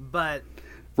 but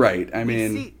Right. I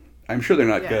mean, I'm sure they're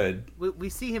not good. We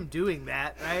see him doing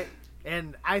that, right?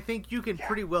 And I think you can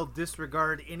pretty well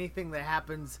disregard anything that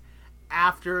happens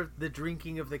after the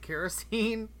drinking of the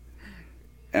kerosene.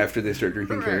 After they start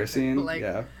drinking Right. kerosene, Like,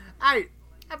 yeah.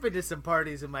 I've been to some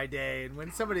parties in my day, and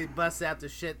when somebody busts out the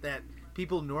shit that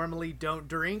people normally don't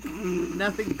drink,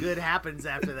 nothing good happens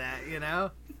after that, you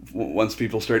know? Once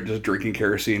people start just drinking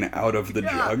kerosene out of the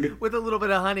jug. With a little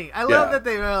bit of honey. I love Yeah. that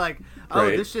they were like, oh,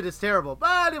 Right. this shit is terrible,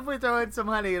 but if we throw in some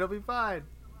honey, it'll be fine.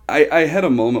 I had a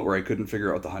moment where I couldn't figure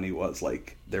out what the honey was.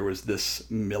 Like, there was this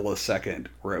millisecond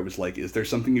where I was like, is there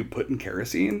something you put in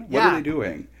kerosene? What Yeah. are they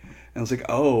doing? And I was like,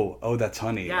 oh, that's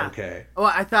honey. Yeah. Okay.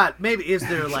 Well, I thought maybe is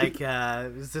there like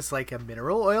is this like a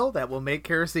mineral oil that will make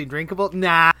kerosene drinkable?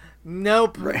 Nah,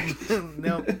 nope, Right.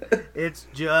 nope. It's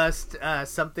just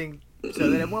something so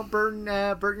that it won't burn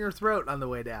your throat on the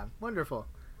way down. Wonderful.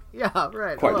 Yeah,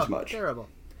 right. Quite as much. Terrible.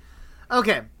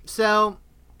 Okay, so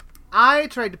I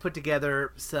tried to put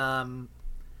together some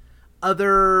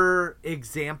other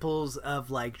examples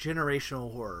of like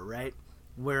generational horror, right?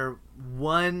 Where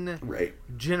one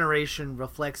generation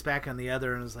reflects back on the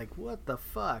other and is like, what the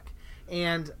fuck?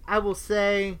 And I will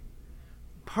say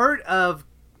part of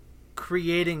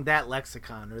creating that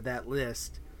lexicon or that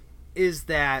list is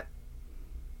that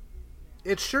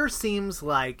it sure seems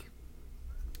like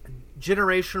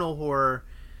generational horror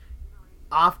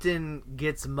often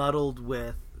gets muddled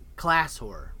with class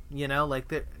horror, you know, like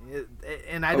the,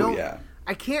 and I don't,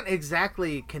 I can't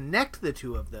exactly connect the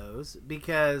two of those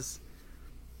because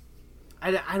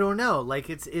I don't know,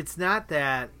 like it's not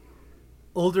that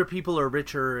older people are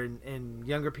richer and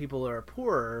younger people are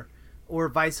poorer or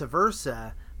vice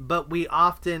versa, but we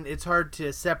often, it's hard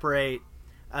to separate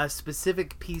a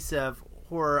specific piece of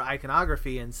horror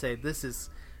iconography and say this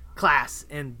is class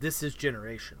and this is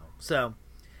generational. So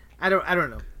I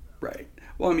don't know. Right.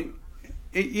 Well, I mean,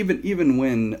 even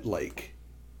when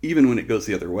it goes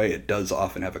the other way, it does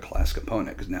often have a class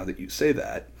component. Because now that you say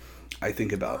that, I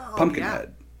think about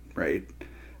Pumpkinhead, right?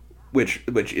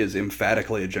 Which is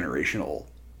emphatically a generational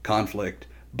conflict,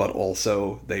 but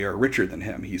also they are richer than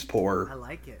him. He's poor. I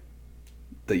like it.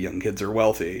 The young kids are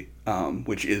wealthy,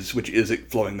 which is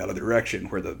flowing the other direction,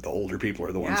 where the older people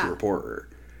are the ones who are poorer.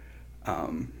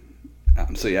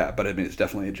 So yeah, but I mean, it's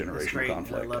definitely a generational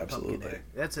conflict. Absolutely,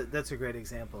 that's a great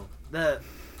example.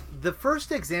 The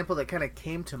first example that kind of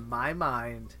came to my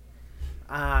mind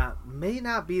may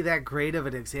not be that great of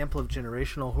an example of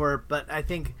generational horror, but I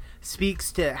think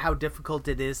speaks to how difficult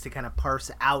it is to kind of parse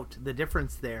out the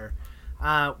difference there.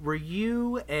 Were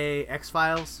you a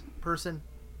X-Files person?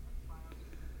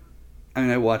 I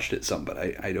mean, I watched it some, but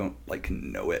I don't like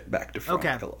know it back to front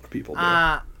like a lot of people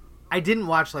do. I didn't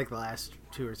watch like the last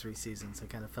 2 or 3 seasons. I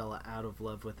kind of fell out of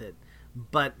love with it.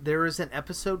 But there is an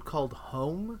episode called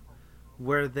Home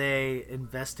where they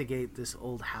investigate this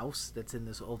old house that's in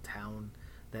this old town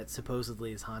that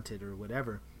supposedly is haunted or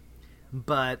whatever.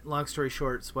 But long story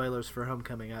short, spoilers for Home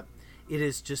coming up. It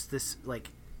is just this like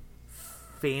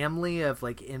family of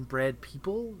like inbred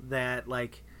people that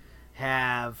like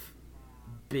have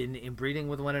been inbreeding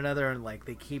with one another, and like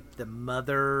they keep the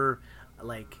mother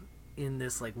like in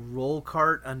this like roll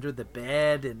cart under the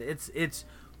bed, and it's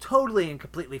totally and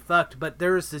completely fucked. But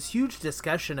there's this huge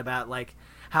discussion about like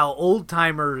how old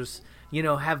timers, you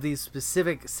know, have these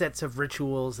specific sets of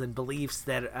rituals and beliefs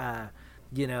that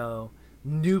you know,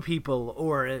 new people,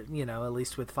 or you know, at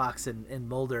least with Fox and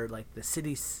Mulder, like the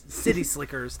city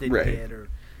slickers didn't get, or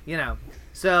you know.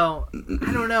 So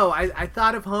I don't know. I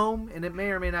thought of Home, and it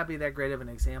may or may not be that great of an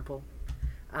example.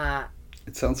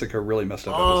 It sounds like a really messed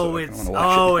up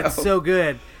episode. It's so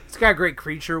good. It's got great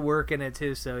creature work in it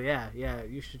too. So yeah,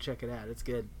 you should check it out. It's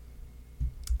good.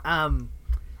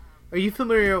 Are you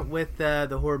familiar with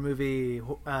the horror movie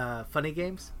Funny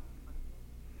Games?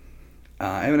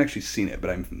 I haven't actually seen it, but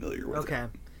I'm familiar with it. Okay.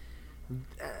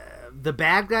 The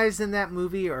bad guys in that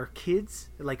movie are kids,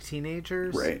 like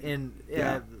teenagers, right? And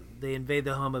they invade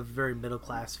the home of a very middle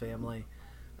class family,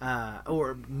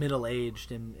 or middle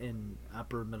aged and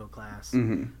upper middle class.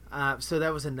 Mm-hmm. So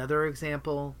that was another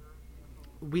example.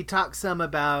 We talked some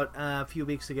about a few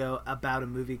weeks ago about a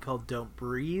movie called Don't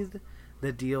Breathe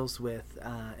that deals with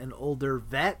an older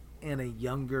vet and a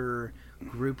younger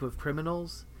group of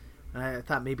criminals. I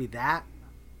thought maybe that.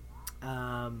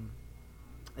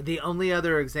 The only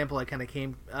other example I kind of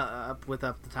came up with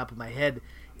off the top of my head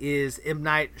is M.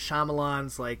 Night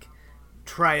Shyamalan's like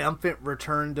triumphant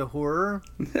return to horror.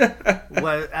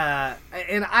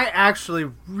 And I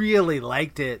actually really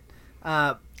liked it.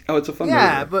 It's a fun movie.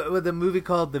 Yeah, but with a movie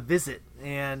called The Visit,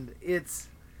 and it's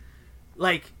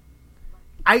like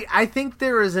I think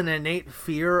there is an innate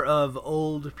fear of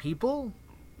old people,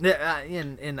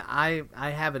 and I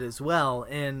have it as well,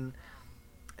 and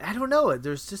I don't know,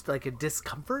 there's just like a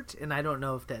discomfort, and I don't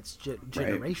know if that's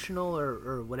generational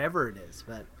or whatever it is,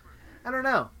 but I don't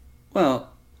know.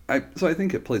 Well, I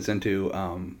think it plays into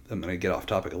I'm going to get off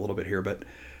topic a little bit here, but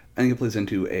I think it plays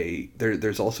into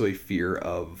there's also a fear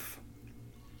of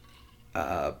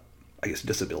I guess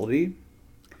disability.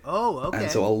 Oh, okay.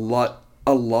 And so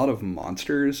a lot of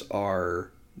monsters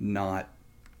are not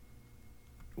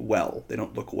well. They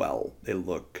don't look well. They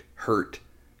look hurt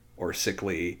or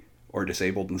sickly or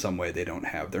disabled in some way.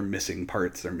 They're missing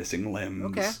parts. They're missing limbs.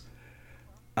 Okay.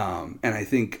 And I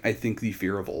think the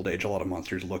fear of old age, a lot of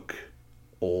monsters look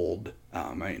old.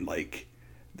 I mean, like,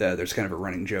 there's kind of a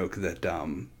running joke that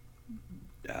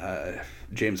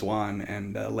James Wan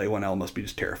and Leigh Whannell must be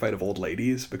just terrified of old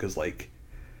ladies because, like,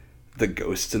 the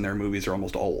ghosts in their movies are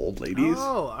almost all old ladies.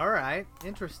 Oh, all right,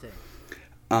 interesting.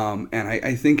 And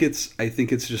I think it's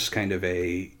just kind of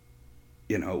a,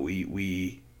 you know,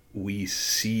 we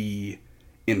see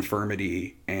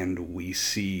infirmity and we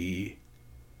see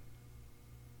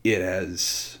it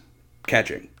as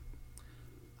catching.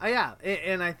 Yeah,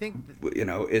 and I think you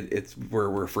know, it's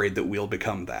we're afraid that we'll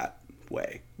become that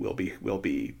way. We'll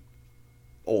be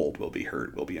old. We'll be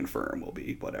hurt. We'll be infirm. We'll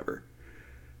be whatever.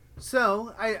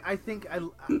 So I think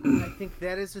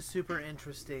that is a super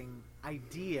interesting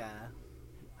idea.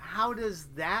 How does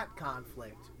that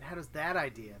conflict? How does that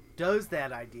idea? Does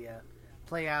that idea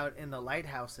play out in the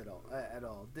Lighthouse at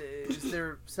all? Is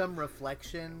there some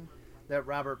reflection that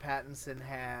Robert Pattinson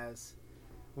has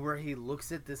where he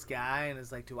looks at this guy and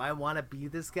is like, do I want to be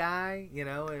this guy, you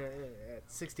know, at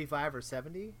 65 or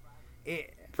 70?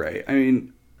 Right. I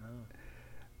mean,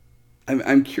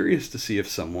 I'm curious to see if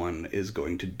someone is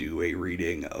going to do a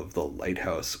reading of The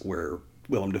Lighthouse where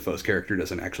Willem Dafoe's character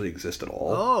doesn't actually exist at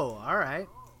all. Oh, all right.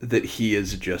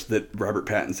 That Robert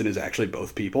Pattinson is actually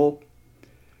both people.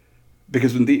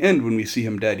 Because in the end, when we see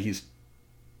him dead, he's,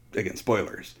 again,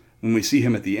 spoilers. When we see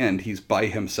him at the end, he's by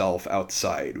himself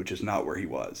outside, which is not where he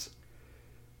was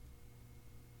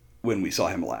when we saw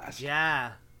him last.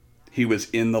 Yeah. He was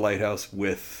in the lighthouse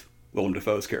with Willem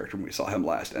Dafoe's character when we saw him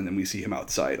last, and then we see him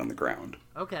outside on the ground.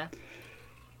 Okay.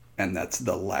 And that's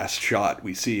the last shot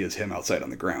we see is him outside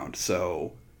on the ground.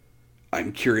 So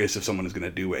I'm curious if someone is going to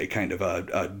do a kind of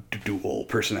a dual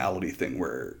personality thing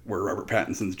where Robert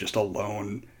Pattinson's just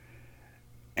alone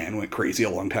and went crazy a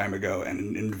long time ago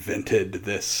and invented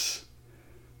this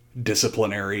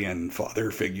disciplinarian father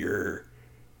figure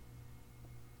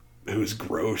who's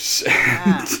gross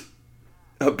and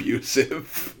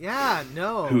abusive. Yeah,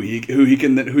 no. Who he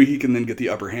can then get the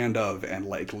upper hand of and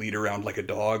like lead around like a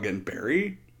dog and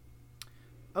bury.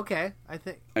 Okay, I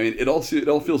mean, it all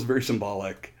feels very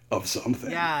symbolic of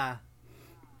something. Yeah.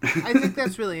 I think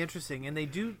that's really interesting, and they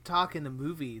do talk in the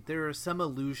movie. There is some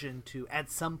allusion to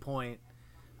at some point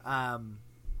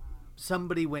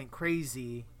somebody went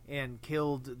crazy and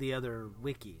killed the other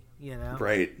wiki, you know?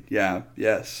 Right. Yeah.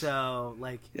 Yes. So,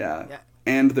 like... Yeah.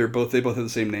 And they both have the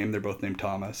same name. They're both named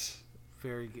Thomas.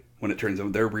 Very good. When it turns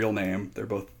out their real name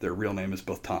is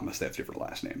both Thomas. They have different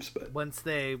last names, but... Once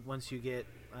you get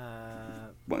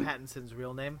Pattinson's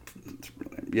real name?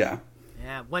 Yeah.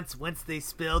 Yeah, once they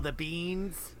spill the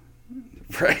beans.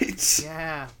 Right.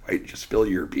 Yeah. Why'd you spill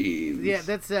your beans? Yeah,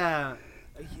 that's...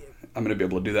 I'm going to be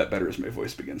able to do that better as my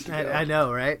voice begins to go. I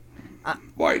know, right?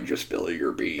 Why'd you spill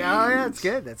your beans? Oh, yeah,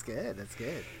 that's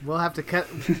good. We'll have to cut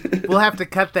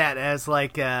that as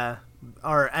like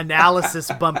our analysis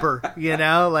bumper, you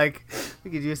know? Like,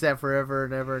 we could use that forever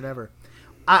and ever and ever.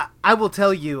 I will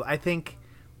tell you, I think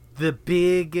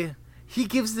he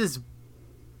gives this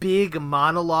big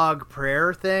monologue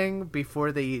prayer thing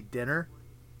before they eat dinner.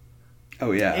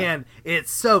 Oh, yeah. And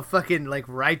it's so fucking, like,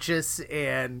 righteous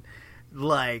and,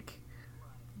 like...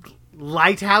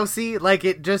 Lighthousey, like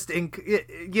it just,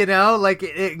 you know, like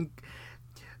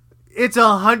it's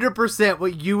 100%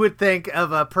 what you would think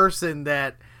of a person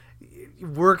that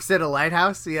works at a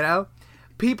lighthouse. You know,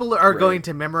 people are going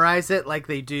to memorize it like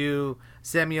they do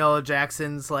Samuel L.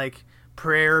 Jackson's like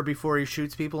prayer before he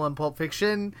shoots people in Pulp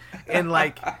Fiction, and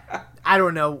like I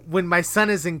don't know, when my son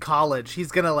is in college,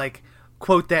 he's gonna like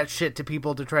quote that shit to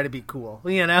people to try to be cool,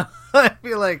 you know? I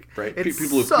feel like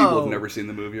people have never seen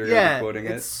the movie are gonna be quoting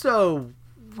it. It's so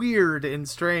weird and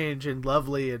strange and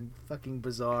lovely and fucking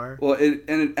bizarre. Well,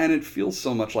 it feels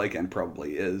so much like, and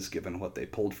probably is given what they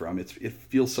pulled from. It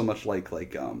feels so much like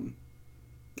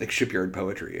shipyard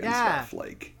poetry and stuff,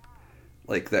 like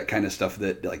that kind of stuff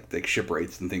that like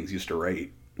shipwrights and things used to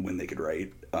write when they could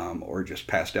write, or just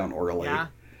pass down orally. Yeah.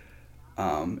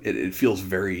 It feels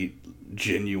very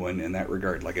genuine in that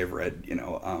regard. Like I've read, you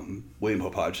know, William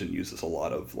Hope Hodgson uses a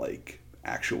lot of like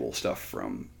actual stuff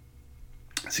from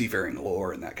seafaring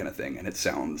lore and that kind of thing, and it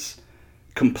sounds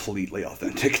completely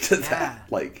authentic to that.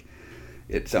 Like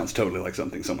it sounds totally like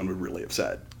something someone would really have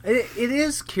said. It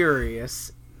is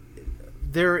curious.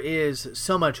 There is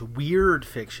so much weird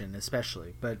fiction,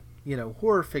 especially, but you know,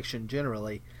 horror fiction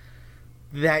generally,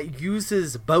 that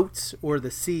uses boats or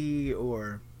the sea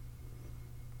or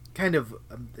kind of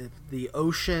the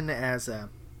ocean as a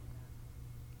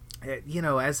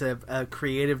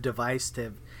creative device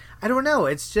to, I don't know,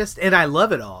 it's just, and I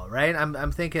love it all, right?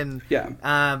 I'm thinking,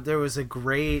 there was a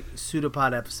great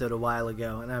Pseudopod episode a while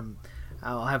ago, and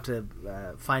I'll have to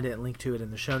find it and link to it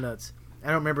in the show notes. I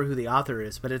don't remember who the author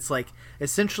is, but it's like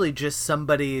essentially just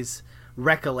somebody's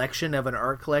recollection of an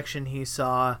art collection he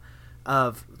saw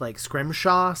of like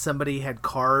Scrimshaw. Somebody had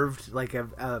carved like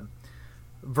a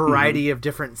variety of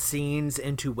different scenes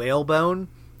into whalebone,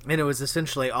 and it was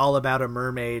essentially all about a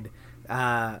mermaid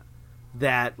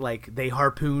that like they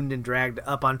harpooned and dragged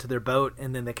up onto their boat,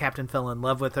 and then the captain fell in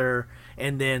love with her,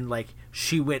 and then like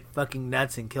she went fucking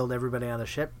nuts and killed everybody on the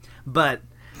ship. But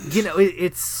you know,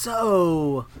 it's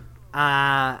so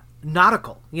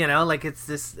nautical, you know, like it's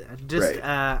this just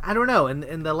right. I don't know,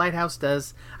 and the Lighthouse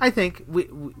does, I think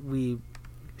we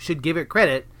should give it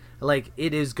credit, like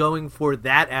it is going for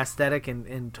that aesthetic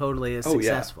and totally is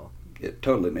successful. It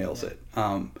totally nails it.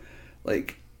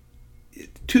 Like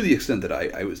to the extent that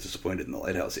I was disappointed in the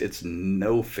Lighthouse, it's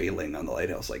no failing on the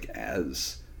Lighthouse like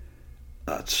as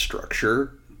a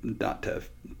structure, not to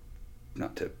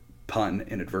pun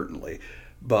inadvertently,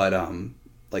 but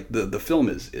like the film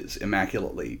is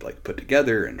immaculately like put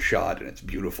together and shot, and it's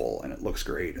beautiful and it looks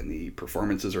great, and the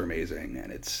performances are amazing,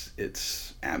 and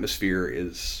its atmosphere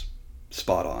is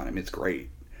spot on. I mean, it's great.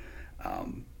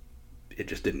 It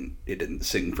just didn't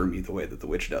sing for me the way that The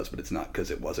Witch does, but it's not because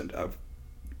it wasn't a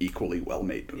equally well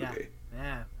made movie.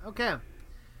 Yeah. Okay.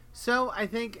 So I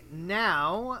think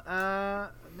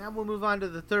now we'll move on to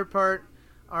the third part,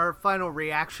 our final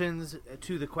reactions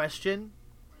to the question.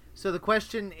 So the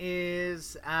question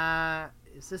is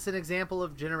this an example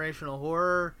of generational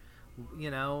horror?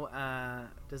 You know,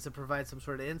 does it provide some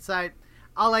sort of insight?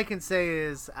 All I can say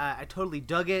is I totally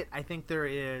dug it. I think there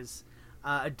is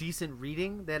a decent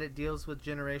reading that it deals with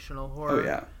generational horror. Oh,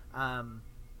 yeah.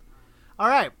 All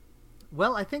right.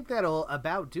 Well, I think that'll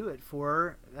about do it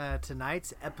for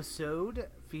tonight's episode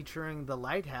featuring The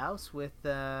Lighthouse with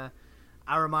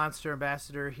our monster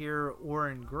ambassador here,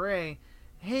 Oren Gray.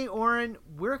 Hey, Oren,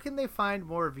 where can they find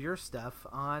more of your stuff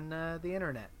on the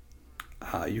internet?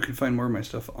 You can find more of my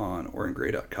stuff on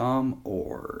orengray.com,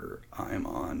 or I'm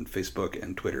on Facebook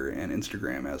and Twitter and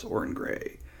Instagram as Oren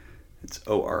Gray. It's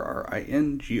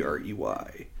ORRINGREY.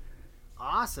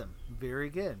 Awesome. Very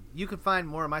good. You can find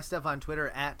more of my stuff on Twitter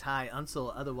at Ty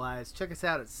Unsel. Otherwise, check us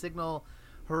out at Signal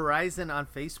Horizon on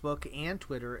Facebook and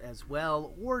Twitter as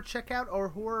well, or check out our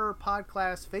Horror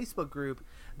Podcast Facebook group.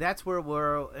 That's where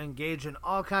we'll engage in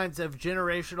all kinds of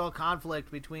generational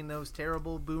conflict between those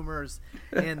terrible boomers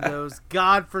and those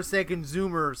godforsaken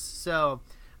zoomers. So,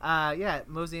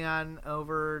 mosey on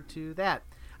over to that.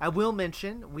 I will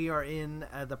mention we are in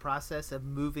the process of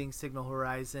moving Signal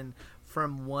Horizon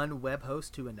from one web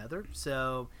host to another.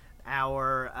 So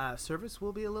our service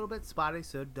will be a little bit spotty,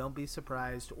 so don't be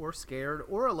surprised or scared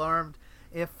or alarmed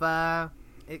if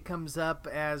it comes up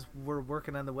as we're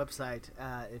working on the website,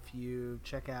 if you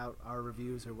check out our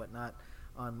reviews or whatnot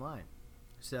online.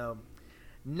 So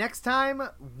next time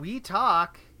we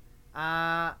talk,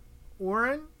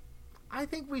 Oren, I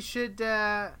think we should,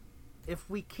 if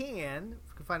we can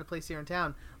find a place here in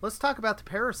town, let's talk about the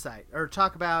Parasite, or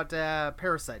talk about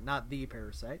Parasite, not The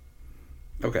Parasite.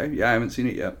 Okay, yeah, I haven't seen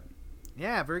it yet.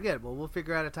 Yeah, very good. Well, we'll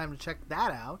figure out a time to check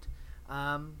that out.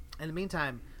 In the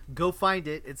meantime, go find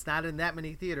it. It's not in that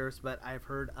many theaters, but I've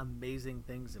heard amazing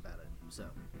things about it. So,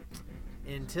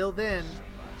 until then,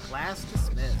 class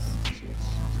dismissed.